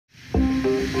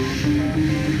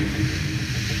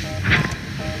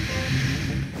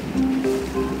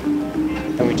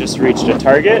just reached a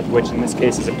target, which in this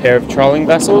case is a pair of trawling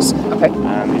vessels. Okay.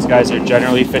 These guys are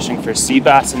generally fishing for sea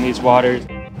bass in these waters.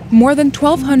 More than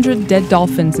 1,200 dead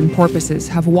dolphins and porpoises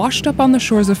have washed up on the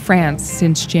shores of France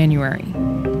since January.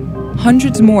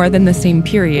 Hundreds more than the same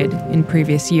period in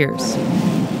previous years.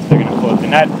 They're going to float the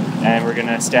net, and we're going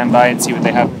to stand by and see what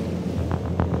they have.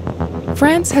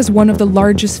 France has one of the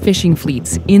largest fishing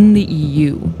fleets in the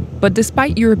EU. But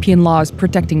despite European laws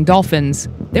protecting dolphins,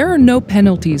 there are no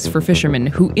penalties for fishermen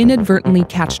who inadvertently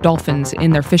catch dolphins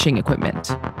in their fishing equipment.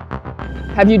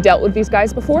 Have you dealt with these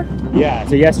guys before? Yeah,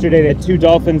 so yesterday they had 2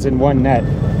 dolphins in one net.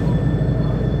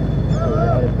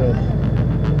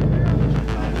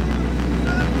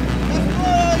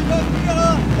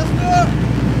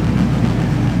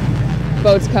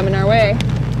 Boat's coming our way.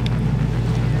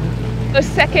 The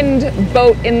second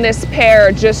boat in this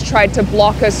pair just tried to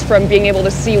block us from being able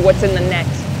to see what's in the net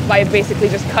by basically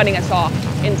just cutting us off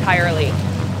entirely.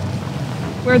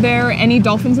 Were there any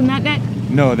dolphins in that net?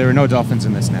 No, there were no dolphins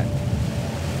in this net.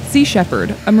 Sea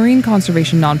Shepherd, a marine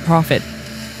conservation nonprofit,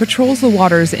 patrols the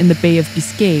waters in the Bay of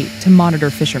Biscay to monitor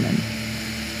fishermen.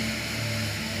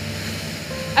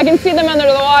 I can see them under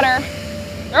the water.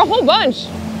 There are a whole bunch.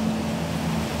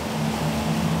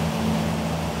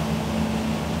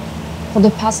 For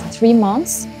the past 3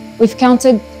 months, we've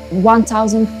counted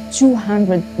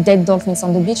 1,200 dead dolphins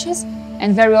on the beaches,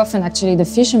 and very often actually the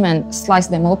fishermen slice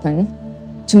them open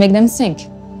to make them sink.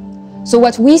 So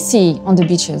what we see on the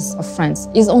beaches of France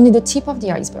is only the tip of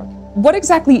the iceberg. What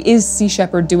exactly is Sea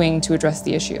Shepherd doing to address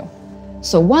the issue?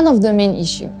 So one of the main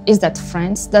issues is that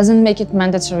France doesn't make it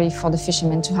mandatory for the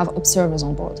fishermen to have observers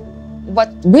on board. What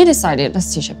we decided as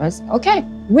Sea Shepherds, okay,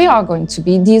 we are going to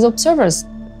be these observers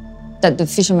that the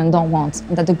fishermen don't want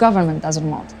and that the government doesn't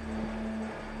want.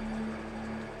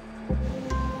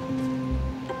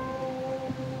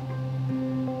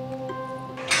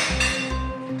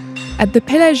 At the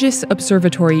Pelagis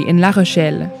Observatory in La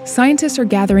Rochelle, scientists are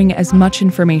gathering as much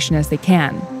information as they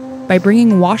can by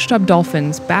bringing washed-up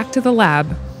dolphins back to the lab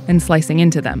and slicing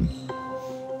into them.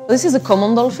 This is a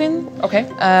common dolphin. Okay.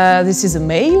 This is a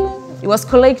male. It was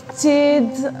collected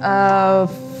a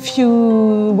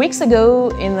few weeks ago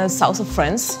in the south of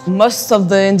France. Most of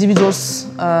the individuals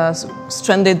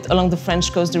stranded along the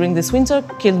French coast during this winter,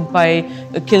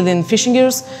 killed in fishing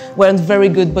gears, were in very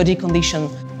good body condition.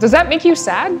 Does that make you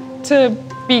sad to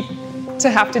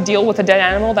have to deal with a dead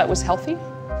animal that was healthy?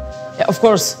 Yeah, of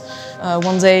course.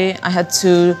 One day I had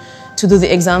to do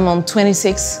the exam on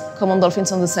 26 common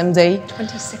dolphins on the same day.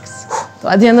 26. So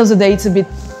at the end of the day, it's a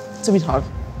bit hard.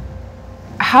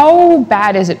 How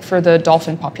bad is it for the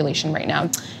dolphin population right now?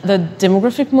 The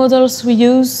demographic models we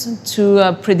use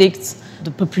to predict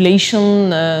the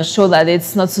population show that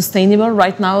it's not sustainable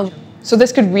right now. So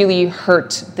this could really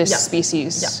hurt this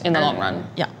species in the long run?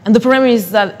 Yeah, and the problem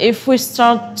is that if we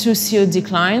start to see a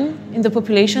decline in the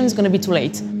population, it's going to be too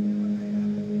late.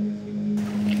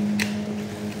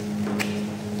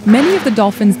 Many of the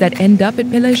dolphins that end up at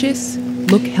Pelagis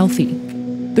look healthy.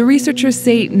 The researchers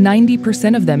say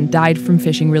 90% of them died from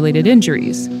fishing-related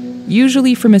injuries,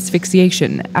 usually from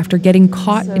asphyxiation after getting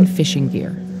caught in fishing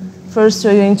gear. First,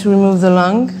 we're going to remove the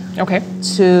lung. Okay.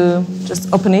 To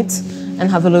just open it and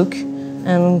have a look.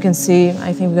 And we can see,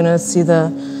 I think we're going to see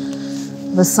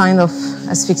the sign of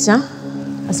asphyxia.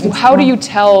 How do you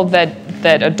tell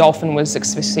that a dolphin was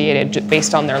asphyxiated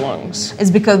based on their lungs? It's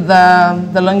because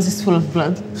the lungs is full of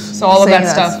blood. So all of that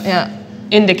stuff yeah,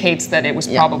 indicates that it was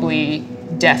probably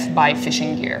death by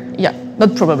fishing gear. Yeah,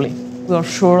 not probably. We are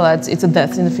sure that it's a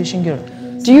death in the fishing gear.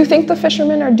 Do you think the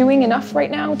fishermen are doing enough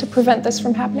right now to prevent this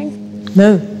from happening?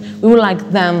 No. We would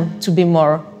like them to be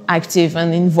more active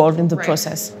and involved in the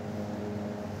process.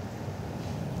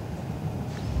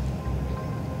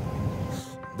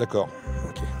 D'accord.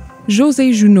 Okay.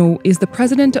 José Junot is the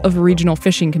president of a regional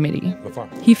fishing committee.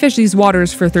 He fished these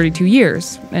waters for 32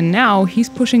 years, and now he's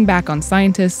pushing back on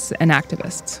scientists and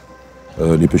activists.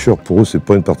 Les pêcheurs, pour eux, c'est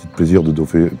pas une partie de plaisir de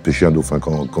pêcher un dauphin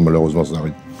quand malheureusement ça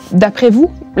arrive. D'après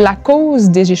vous, la cause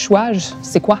des échouages,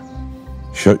 c'est quoi?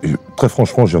 Très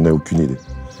franchement, j'en ai aucune idée.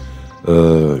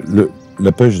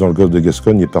 La pêche dans le golfe de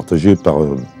Gascogne est partagée par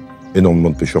énormément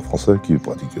de pêcheurs français qui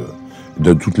pratiquent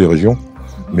de toutes les régions,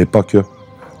 mais pas que.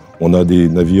 On a des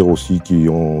navires aussi qui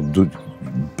ont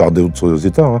par d'autres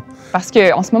États. Hein. Parce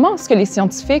qu'en ce moment, ce que les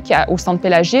scientifiques au centre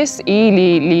Pelagis et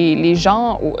les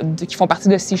gens qui font partie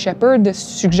de Sea Shepherd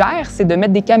suggèrent, c'est de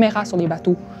mettre des caméras sur les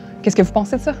bateaux. Qu'est-ce que vous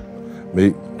pensez de ça?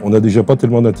 Mais on n'a déjà pas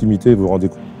tellement d'intimité, vous vous rendez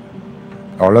compte?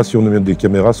 Alors là, si on met des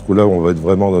caméras, ce coup-là, on va être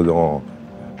vraiment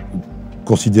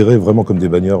considérés vraiment comme des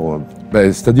bagnards.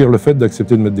 C'est-à-dire le fait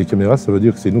d'accepter de mettre des caméras, ça veut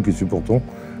dire que c'est nous qui supportons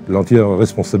l'entière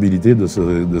responsabilité de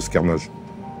ce carnage.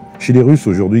 Chez les Russes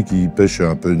aujourd'hui qui pêchent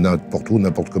un peu n'importe où,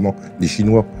 n'importe comment, les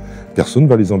Chinois, personne ne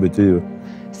va les embêter.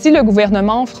 Si le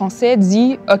gouvernement français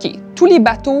dit « OK, tous les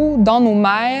bateaux dans nos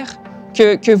mers,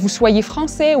 que vous soyez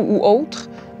français ou autre,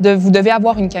 vous devez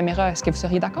avoir une caméra », est-ce que vous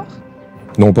seriez d'accord?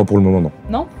 Non, pas pour le moment, non.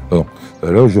 Non? Non.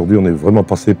 Là, aujourd'hui, on est vraiment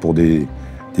passé pour des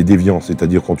déviants,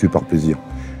 c'est-à-dire qu'on tue par plaisir.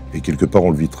 Et quelque part, on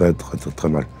le vit très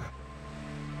mal.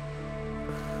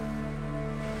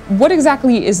 What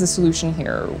exactly is the solution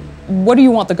here? What do you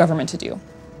want the government to do?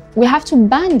 We have to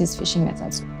ban these fishing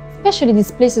methods, especially these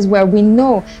places where we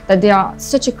know that they are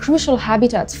such a crucial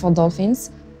habitat for dolphins.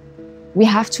 We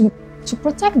have to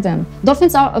protect them.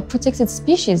 Dolphins are a protected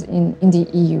species in the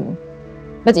EU,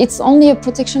 but it's only a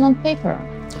protection on paper.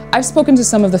 I've spoken to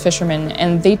some of the fishermen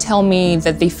and they tell me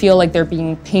that they feel like they're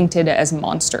being painted as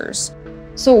monsters.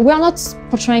 So we are not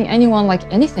portraying anyone like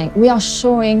anything. We are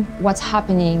showing what's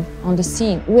happening on the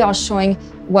scene. We are showing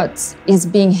what is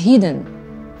being hidden.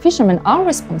 Fishermen are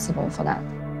responsible for that.